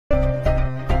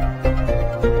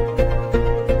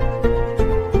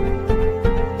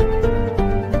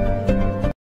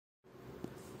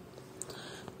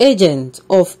Agents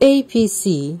of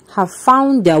APC have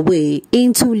found their way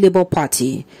into Labour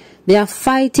Party. They are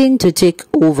fighting to take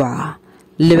over.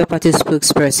 Labour Party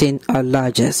spokesperson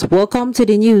alleges. Welcome to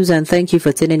the news and thank you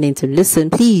for tuning in to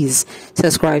listen. Please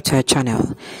subscribe to our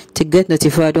channel to get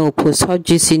notified when we post hot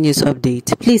juicy news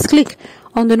update. Please click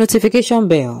on the notification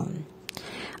bell.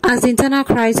 As the internal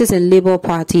crisis in Labour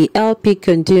Party LP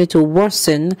continue to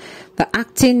worsen, the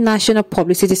acting National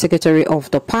Publicity Secretary of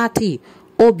the party,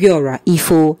 Obiora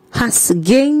Ifo, has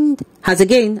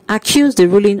again accused the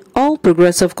ruling All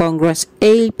Progressive Congress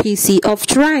APC of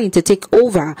trying to take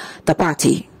over the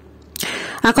party.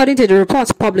 According to the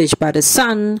reports published by The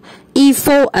Sun,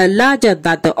 Ifo alleged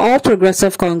that the All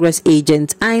Progressive Congress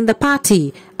agents are in the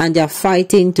party and they are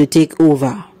fighting to take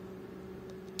over.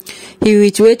 He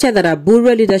reiterated that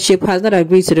Abura leadership has not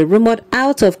agreed to the rumored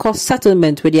out-of-court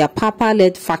settlement with the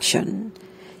Apapa-led faction.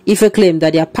 Ifo claimed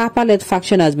that the Apapa-led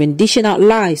faction has been dishing out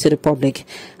lies to the public,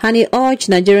 and he urged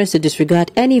Nigerians to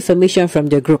disregard any information from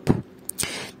the group.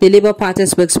 The Labour Party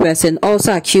spokesperson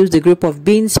also accused the group of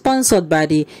being sponsored by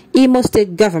the Imo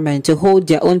State government to hold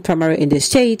their own primary in the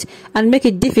state and make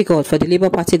it difficult for the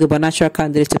Labour Party gubernatorial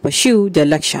candidate to pursue the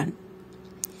election.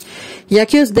 He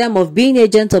accused them of being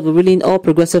agents of the ruling All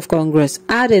Progressive Congress,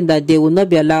 adding that they will not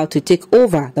be allowed to take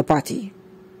over the party.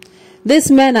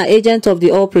 These men are agents of the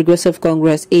All Progressive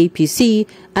Congress APC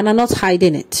and are not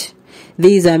hiding it.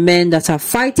 These are men that are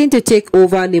fighting to take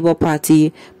over Labour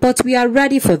Party, but we are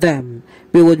ready for them.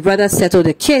 We would rather settle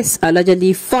the case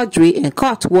allegedly forgery in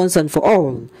court once and for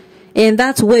all. In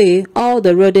that way, all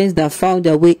the rodents that found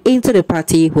their way into the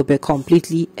party will be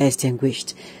completely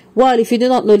extinguished. Well, if you do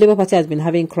not know, Labour Party has been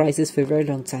having crisis for a very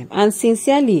long time. And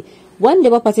sincerely, when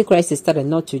Labour Party crisis started,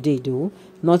 not today though,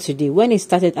 not today. When it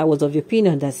started, I was of the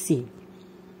opinion that, see,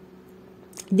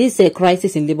 this is a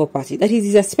crisis in Labour Party that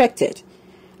is expected.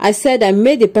 I said I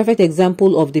made the perfect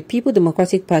example of the People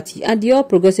Democratic Party and the All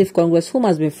Progressive Congress, whom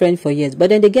has been friends for years, but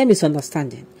then they get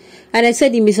misunderstanding. And I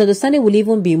said the misunderstanding will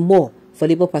even be more for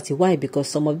Labour Party. Why? Because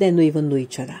some of them don't even know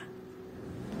each other.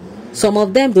 Some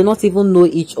of them do not even know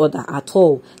each other at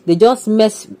all. They just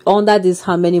mess under this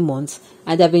how many months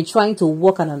and they've been trying to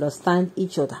work and understand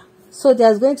each other. So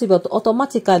there's going to be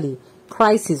automatically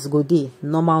crisis go day,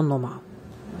 normal.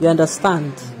 You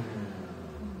understand?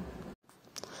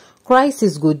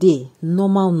 Crisis go day,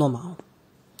 normal.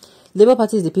 Labour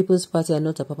Party is the People's Party and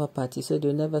not a Papa Party, so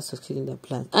they'll never succeed in their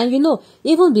plans. And you know,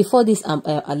 even before this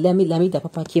Lami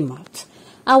Papa came out,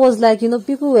 I was like, you know,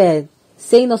 people were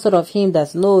saying all sort of him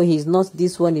that no, he's not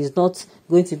this one, he's not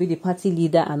going to be the party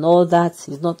leader and all that.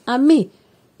 He's not. And me,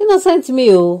 innocent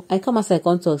me, oh, I come as I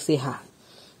come talk, say,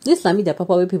 this Lamida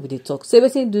Papa where people they talk. So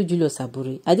everything do Julius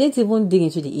Abure. I didn't even dig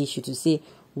into the issue to say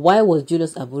why was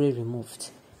Julius Abure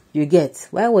removed. You get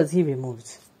why was he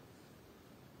removed?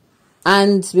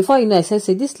 And before you know, I said,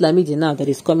 say this Lamidi now that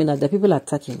is coming out, the people are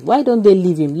attacking. Why don't they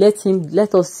leave him? Let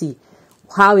us see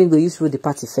how he go use through the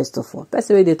party first of all. That's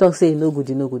the way they talk, say no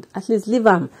good. At least leave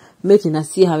him, make him and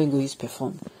see how he go use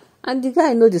perform. And the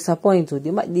guy no disappointed.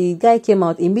 The guy came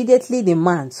out immediately. The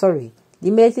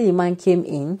man came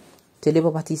in to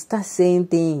Labour Party, start saying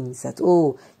things that,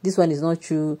 oh, this one is not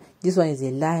true, this one is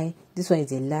a lie, this one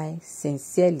is a lie.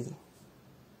 Sincerely,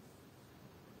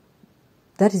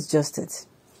 that is just it.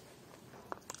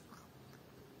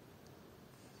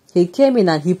 He came in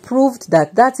and he proved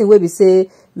that thing where we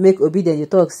say make obedient, you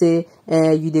talk say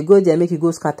you they go there make you go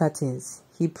scatter things.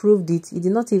 He proved it. He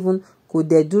did not even could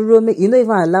the duro make you not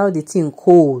even allow the thing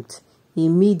cold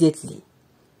immediately.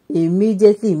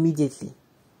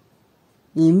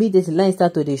 Line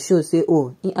start to the show say,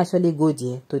 oh, he actually go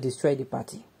there to destroy the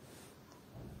party.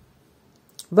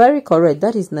 Very correct.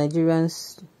 That is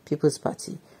Nigerians People's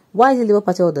Party. Why is the Labour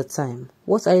Party all the time?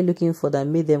 What are you looking for that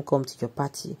made them come to your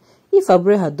party? If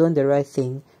Abure had done the right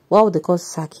thing, why would the court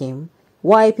sack him?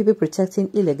 Why are people protecting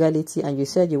illegality and you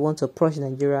said you want to approach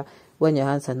Nigeria when your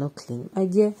hands are not clean? My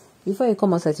dear, before you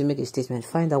come outside to make a statement,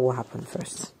 find out what happened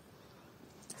first.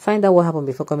 Find out what happened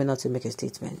before coming out to make a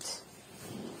statement.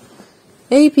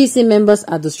 APC members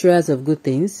are destroyers of good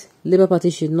things. Labour Party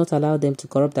should not allow them to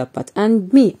corrupt that party.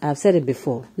 And me, I've said it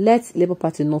before, let Labour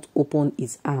Party not open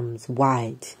its arms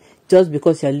wide. Just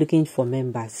because you're looking for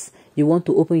members, you want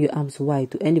to open your arms wide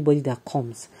to anybody that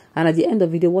comes. And at the end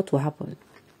of the day, what will happen?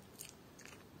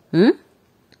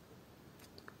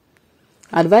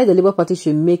 Advise the Labour Party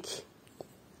should make,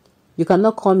 you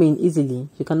cannot come in easily,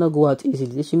 you cannot go out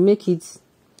easily. They should make it,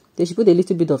 they should put a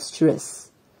little bit of stress.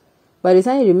 By the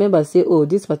time you remember, say, oh,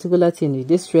 this particular thing is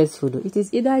this stressful. It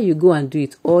is either you go and do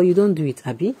it or you don't do it,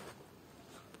 Abby.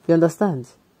 You understand?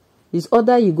 It's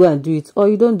either you go and do it or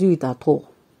you don't do it at all.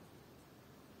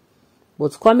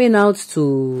 But coming out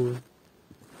to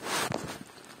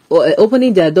or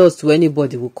opening their doors to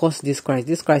anybody will cause this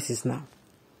crisis now.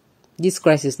 This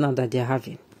crisis now that they're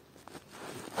having.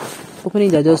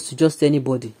 Opening their doors to just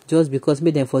anybody, just because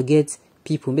make them forget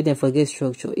people, make them forget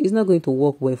structure, it's not going to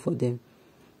work well for them.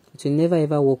 It will never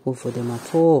ever work well for them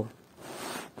at all.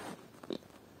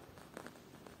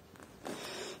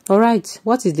 Alright,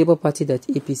 what is Labour Party that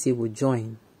APC will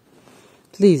join?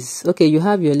 Please, okay, you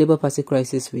have your Labour Party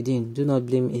crisis within. Do not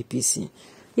blame APC.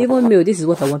 Even me, this is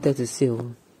what I wanted to say.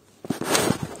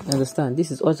 Understand?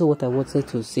 This is also what I wanted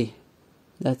to say.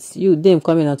 That's you, them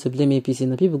coming out to blame APC.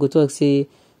 Now people go talk, say,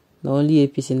 not only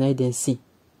APC, now they see.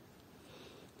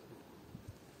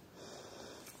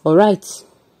 Alright.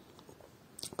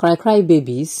 Cry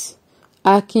babies.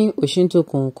 Akin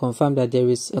Oshintokun confirmed that there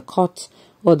is a court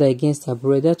order against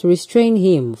Abure to restrain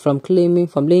him from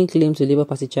laying claim to Labour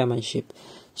Party chairmanship.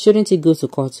 Shouldn't he go to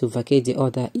court to vacate the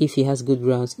order if he has good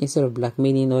grounds instead of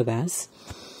blackmailing others?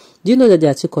 Do you know that there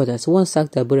are two orders? One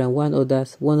sacked Abure and one other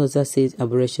says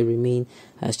Abure should remain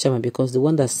as chairman because the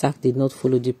one that sacked did not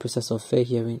follow the process of fair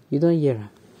hearing. You don't hear her.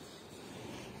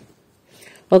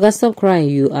 Oga, stop crying.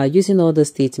 You are using all the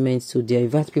statements to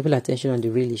divert people's attention on the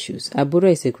real issues. Abure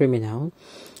is a criminal.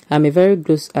 I'm a very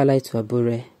close ally to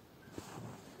Abure.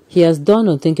 He has done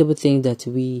unthinkable things that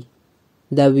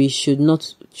we should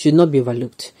not be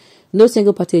overlooked. No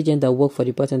single party agent that worked for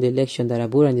the party on the election that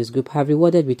Abure and his group have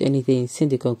rewarded with anything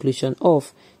since the conclusion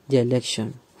of the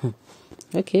election.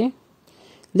 Okay.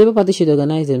 Labour Party should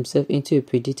organize themselves into a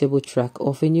predictable track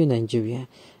of a new Nigeria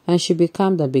and should be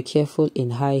calm and be careful in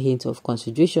high hints of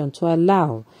consideration to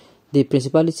allow the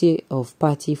principality of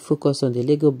party focus on the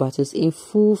legal battles in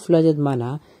full-fledged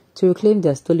manner to reclaim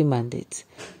their stolen mandate.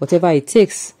 Whatever it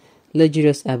takes,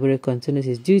 Luxurious Abure continues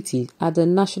his duty as the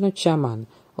national chairman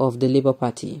of the Labour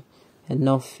Party.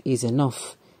 Enough is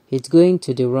enough. It's going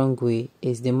to the wrong way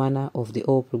is the manner of the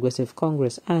All Progressive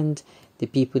Congress and the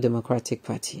People Democratic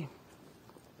Party.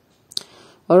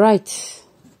 Alright.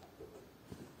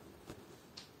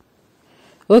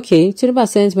 Okay, Tinubu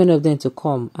sends many of them to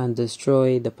come and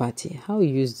destroy the party. How he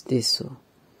used this so?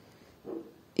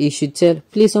 He should tell,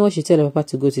 please someone should tell Papa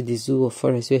to go to the zoo or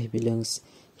forest where he belongs.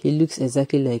 He looks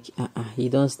exactly like, he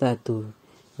don't start to,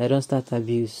 I don't start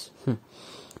abuse.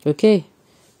 Okay.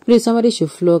 Please, somebody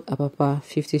should flog Papa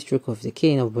 50 stroke of the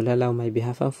cane of Bolala on my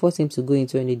behalf and force him to go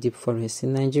into any deep forest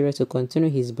in Nigeria to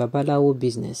continue his Babalawo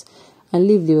business and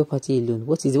leave Labour Party alone.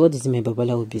 What is my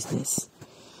Babalawo business?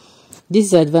 This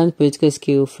is advanced political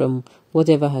skill from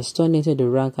whatever has turned into the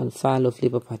rank and file of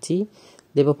Labour Party.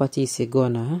 Labour Party is a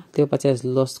goner. Labour Party has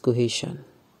lost cohesion.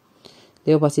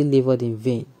 Labour Party labored in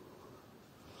vain.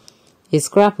 A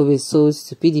scrap of its soul's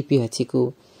to PDP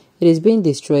article, it is being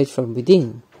destroyed from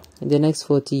within. In the next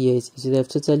 40 years, it will have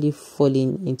totally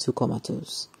fallen into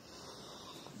comatose.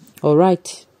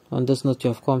 Alright, on this note, you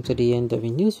have come to the end of the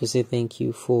news. We say thank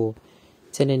you for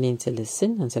tuning in to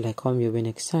listen. Until I come your way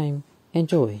next time,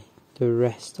 enjoy the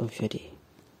rest of your day.